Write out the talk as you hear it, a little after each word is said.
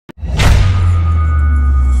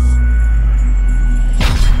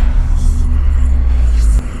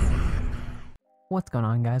What's going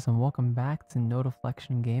on, guys, and welcome back to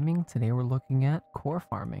Notaflexion Gaming. Today we're looking at core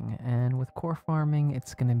farming, and with core farming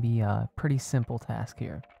it's going to be a pretty simple task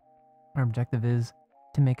here. Our objective is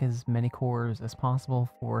to make as many cores as possible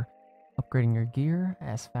for upgrading your gear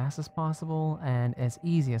as fast as possible and as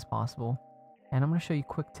easy as possible. And I'm going to show you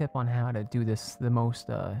a quick tip on how to do this the most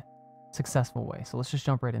successful way. So let's just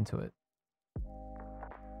jump right into it.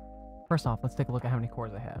 First off, let's take a look at how many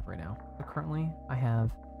cores I have right now. So currently I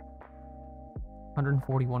have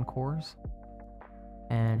 141 cores,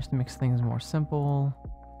 and just to make things more simple,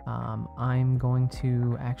 I'm going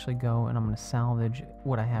to actually go and I'm going to salvage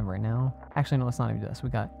what I have right now. Actually, no, let's not even do this. We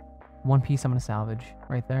got one piece I'm going to salvage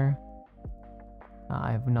right there.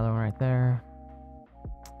 I have another one right there.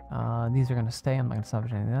 These are going to stay. I'm not going to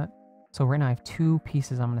salvage any of that. So right now I have two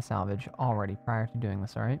pieces I'm going to salvage already prior to doing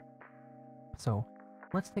this, alright? So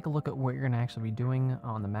let's take a look at what you're going to actually be doing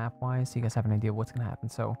on the map wise so you guys have an idea of what's going to happen.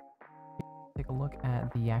 So take a look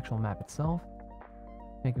at the actual map itself,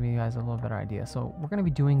 making you guys a little better idea. So we're going to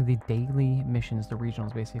be doing the daily missions, the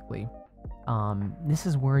regionals basically. This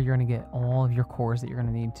is where you're going to get all of your cores that you're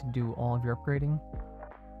going to need to do all of your upgrading.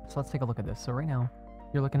 So let's take a look at this. So right now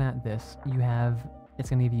you're looking at this. It's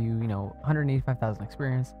going to give you, 185,000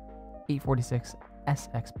 experience, 846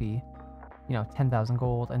 SXP, 10,000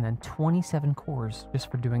 gold, and then 27 cores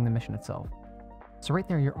just for doing the mission itself. So right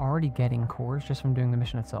there, you're already getting cores just from doing the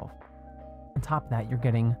mission itself. On top of that, you're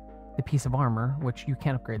getting the piece of armor, which you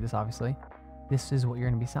can't upgrade this, obviously. This is what you're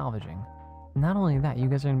going to be salvaging. Not only that, you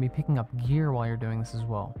guys are going to be picking up gear while you're doing this as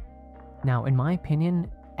well. Now, in my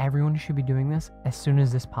opinion, everyone should be doing this as soon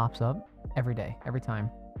as this pops up, every day, every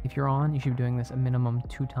time. If you're on, you should be doing this a minimum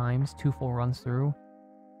 2 times, 2 full runs through.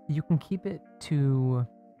 You can keep it to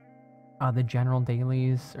the general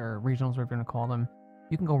dailies, or regionals, whatever you're going to call them.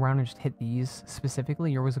 You can go around and just hit these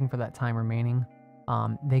specifically. You're always looking for that time remaining.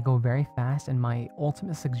 They go very fast, and my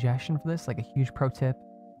ultimate suggestion for this, like a huge pro tip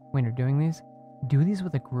when you're doing these, do these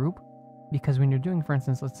with a group, because when you're doing, for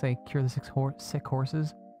instance, let's say cure the sick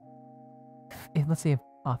horses, let's say you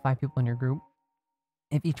have 5 people in your group,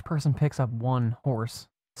 if each person picks up 1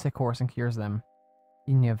 sick horse, and cures them,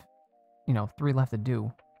 and you have 3 left to do,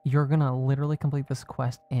 you're gonna literally complete this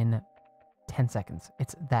quest in 10 seconds.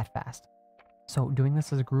 It's that fast. So doing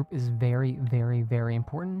this as a group is very, very, very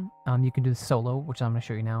important. You can do this solo, which I'm going to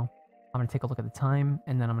show you now. I'm going to take a look at the time,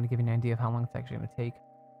 and then I'm going to give you an idea of how long it's actually going to take.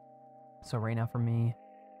 So right now for me,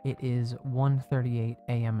 it is 1:38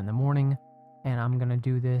 a.m. in the morning, and I'm going to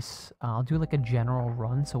do this. I'll do like a general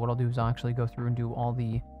run. So what I'll do is I'll actually go through and do all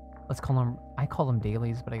the, I call them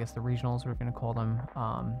dailies, but I guess the regionals, we're going to call them.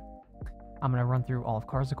 I'm going to run through all of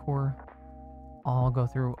Karzakor. I'll go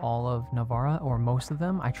through all of Navarra, or most of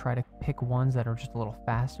them. I try to pick ones that are just a little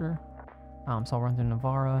faster. So I'll run through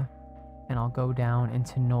Navarra, and I'll go down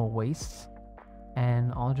into Null Wastes,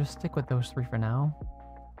 and I'll just stick with those 3 for now.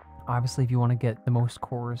 Obviously, if you want to get the most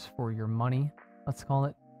cores for your money, let's call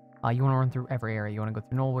it, you want to run through every area. You want to go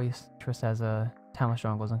through Null Wastes, Tristeza, Timeless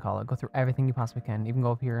Jungles, and call it. Go through everything you possibly can. Even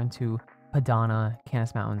go up here into Padana,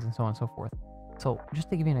 Canis Mountains, and so on and so forth. So just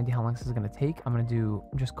to give you an idea how long this is going to take, I'm going to do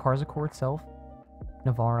just Karzakor itself,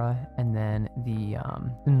 Navarra, and then the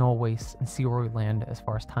Null Wastes, and see where we land as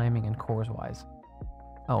far as timing and cores wise.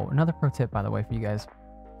 Oh, another pro tip, by the way, for you guys.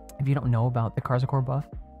 If you don't know about the Karzakor buff,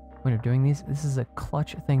 when you're doing these, this is a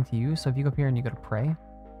clutch thing to use. So if you go up here and you go to Prey,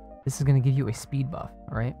 this is going to give you a speed buff,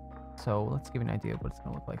 alright? So let's give you an idea of what it's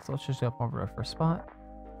going to look like. So let's just go up over to our first spot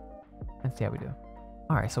and see how we do.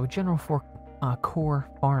 Alright, so with general core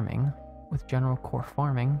farming,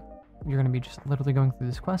 you're going to be just literally going through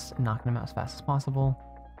this quest and knocking them out as fast as possible.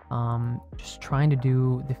 Just trying to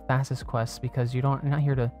do the fastest quests, because you're not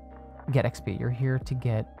here to get XP. You're here to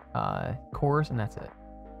get cores, and that's it,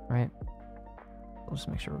 right? We'll just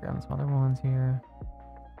make sure we're grabbing some other ones here.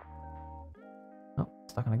 Oh,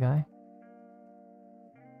 stuck on a guy.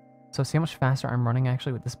 So see how much faster I'm running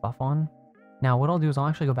actually with this buff on. Now what I'll do is I'll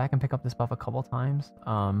actually go back and pick up this buff a couple times.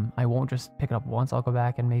 I won't just pick it up once. I'll go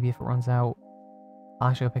back, and maybe if it runs out, I'll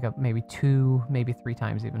actually go pick up maybe 2, maybe 3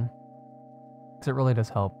 times even. Because it really does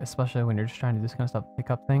help, especially when you're just trying to do this kind of stuff, pick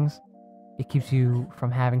up things. It keeps you from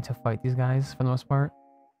having to fight these guys for the most part.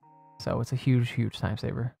 So it's a huge, huge time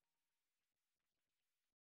saver.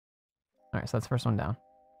 Alright, so that's the first one down.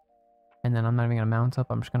 And then I'm not even going to mount up.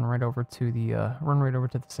 I'm just going to run right over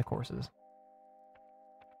to the sick horses.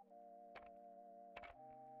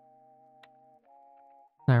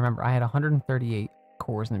 Now remember, I had 138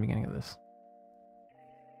 cores in the beginning of this.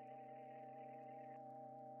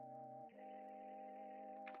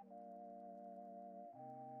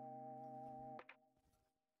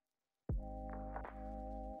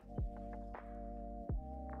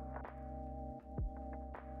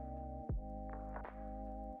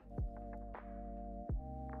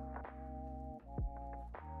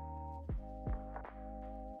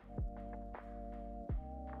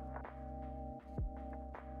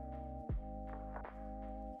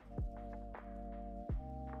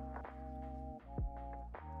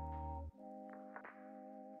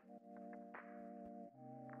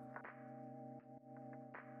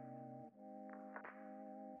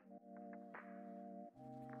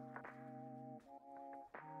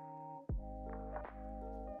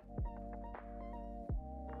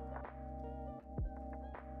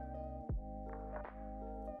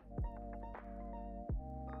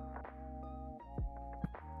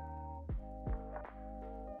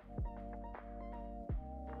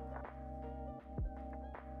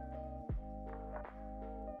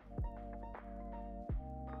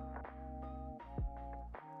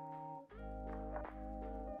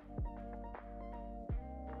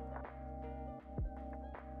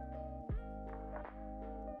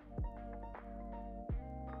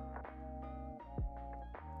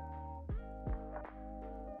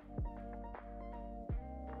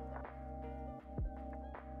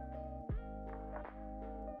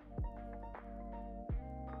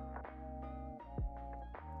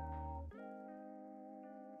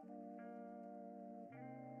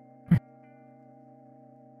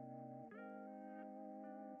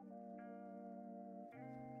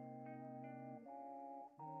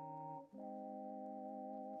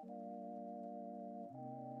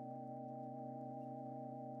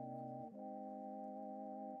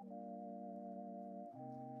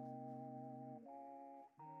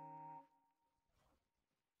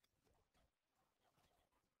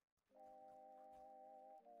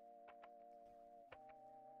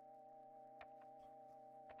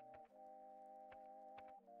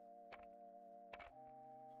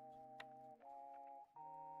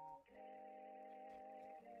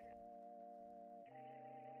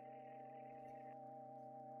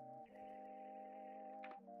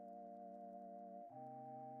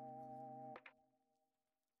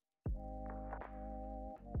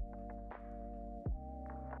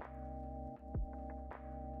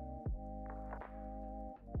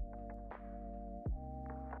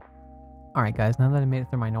 Alright guys, now that I made it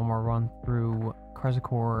through my normal run through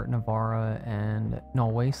Karzakor, Navarra, and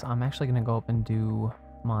Null Waste, I'm actually going to go up and do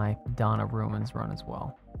my Donna Ruins run as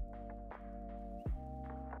well.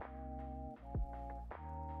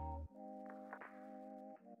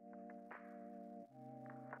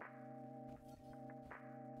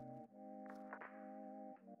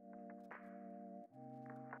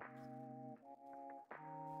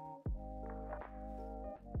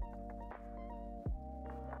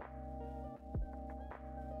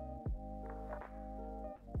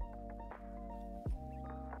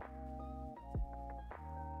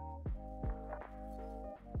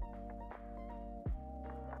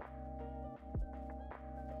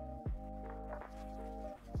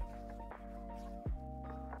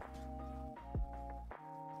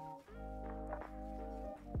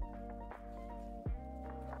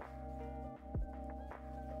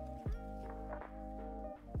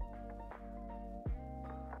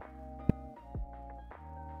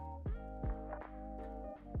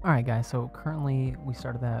 Alright guys, so currently it's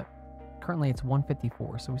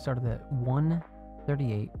 1:54, so we started at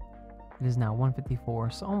 1:38. It is now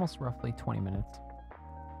 1:54, so almost roughly 20 minutes.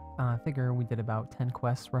 I figure we did about 10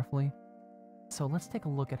 quests roughly. So let's take a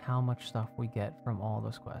look at how much stuff we get from all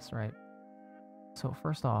those quests, right? So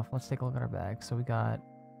first off, let's take a look at our bag. So we got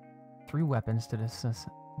 3 weapons to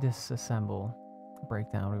disassemble,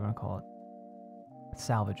 breakdown, what do you want to call it?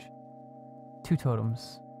 Salvage. 2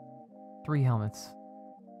 totems, 3 helmets,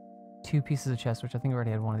 2 pieces of chest, which I think we already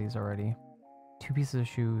had one of these already, 2 pieces of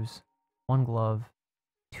shoes, 1 glove,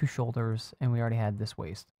 2 shoulders, and we already had this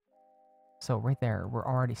waist. So right there, we're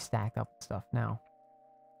already stacked up with stuff. Now,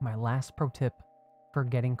 my last pro tip for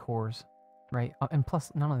getting cores, right? And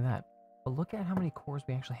plus, not only that, but look at how many cores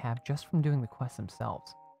we actually have just from doing the quests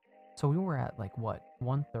themselves. So we were at like, what,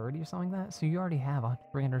 130 or something like that? So you already have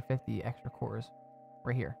 350 extra cores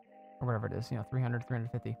right here, or whatever it is, 300,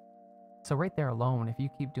 350. So right there alone, if you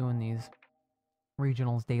keep doing these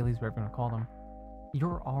regionals, dailies, whatever you want to call them,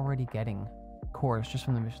 you're already getting cores just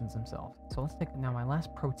from the missions themselves. So let's take, now my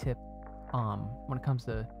last pro tip when it comes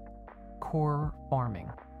to core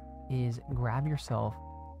farming is grab yourself,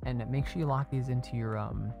 and make sure you lock these into your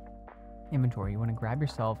inventory. You want to grab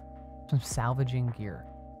yourself some salvaging gear.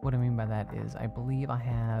 What I mean by that is, I believe I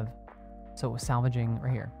have, so salvaging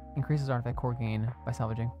right here, increases artifact core gain by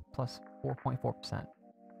salvaging plus 4.4%.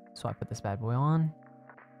 So I put this bad boy on,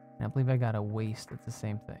 and I believe I got a waist that's the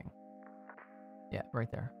same thing. Yeah,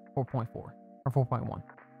 right there, 4.4 or 4.1.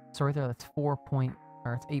 So right there, that's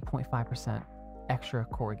 8.5% extra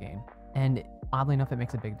core gain, and oddly enough, it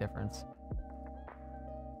makes a big difference.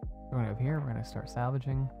 We're going over here. We're going to start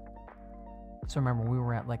salvaging. So remember, we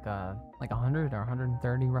were at like 100 or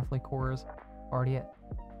 130 roughly cores, already at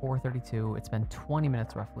 432. It's been 20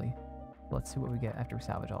 minutes roughly. Let's see what we get after we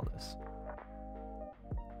salvage all this.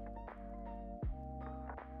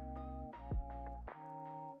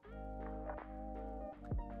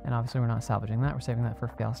 And obviously we're not salvaging that, we're saving that for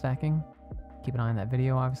fail stacking. Keep an eye on that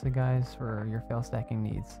video, obviously, guys, for your fail stacking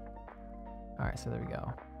needs. Alright, so there we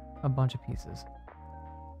go. A bunch of pieces.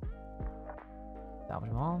 Salvage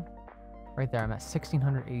them all. Right there, I'm at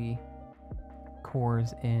 1,680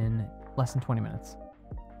 cores in less than 20 minutes.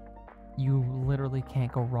 You literally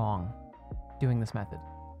can't go wrong doing this method.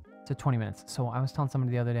 So 20 minutes. So I was telling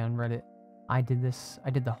somebody the other day on Reddit, I did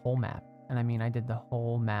the whole map. And I mean, I did the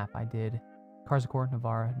whole map. I did Karzakor,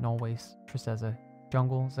 Navarra, Null Waste, Tristeza,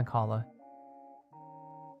 Jungle, Zankala,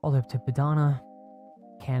 all the way up to Badana,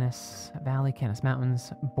 Canis Valley, Canis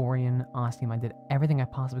Mountains, Borean, Ostium. I did everything I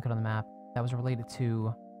possibly could on the map that was related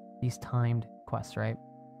to these timed quests, right?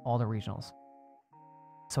 All the regionals.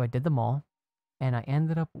 So I did them all, and I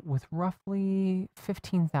ended up with roughly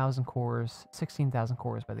 15,000 cores, 16,000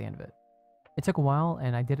 cores by the end of it. It took a while,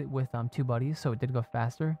 and I did it with 2 buddies, so it did go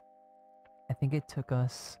faster. I think it took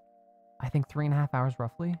us, 3.5 hours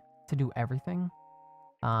roughly to do everything.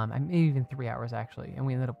 Maybe even 3 hours actually, and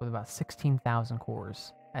we ended up with about 16,000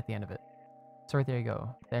 cores at the end of it. So right there you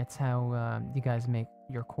go. That's how you guys make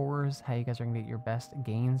your cores, how you guys are going to get your best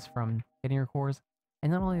gains from getting your cores.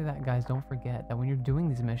 And not only that, guys, don't forget that when you're doing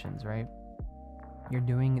these missions, right, you're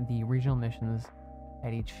doing the regional missions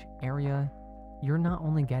at each area, you're not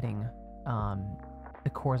only getting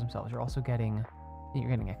the cores themselves, you're also getting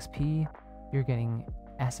XP, you're getting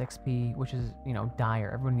SXP, which is,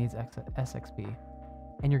 dire. Everyone needs SXP.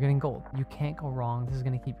 And you're getting gold. You can't go wrong. This is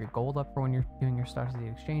going to keep your gold up for when you're doing your Star City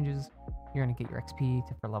exchanges. You're going to get your XP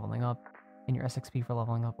for leveling up, and your SXP for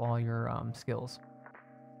leveling up all your skills.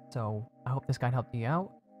 So I hope this guide helped you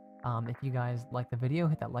out. If you guys like the video,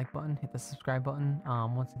 hit that like button, hit the subscribe button.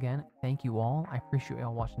 Once again, thank you all. I appreciate you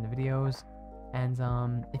all watching the videos.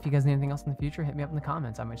 And if you guys need anything else in the future, hit me up in the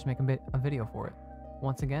comments. I might just make a video for it.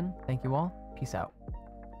 Once again, thank you all. Peace out.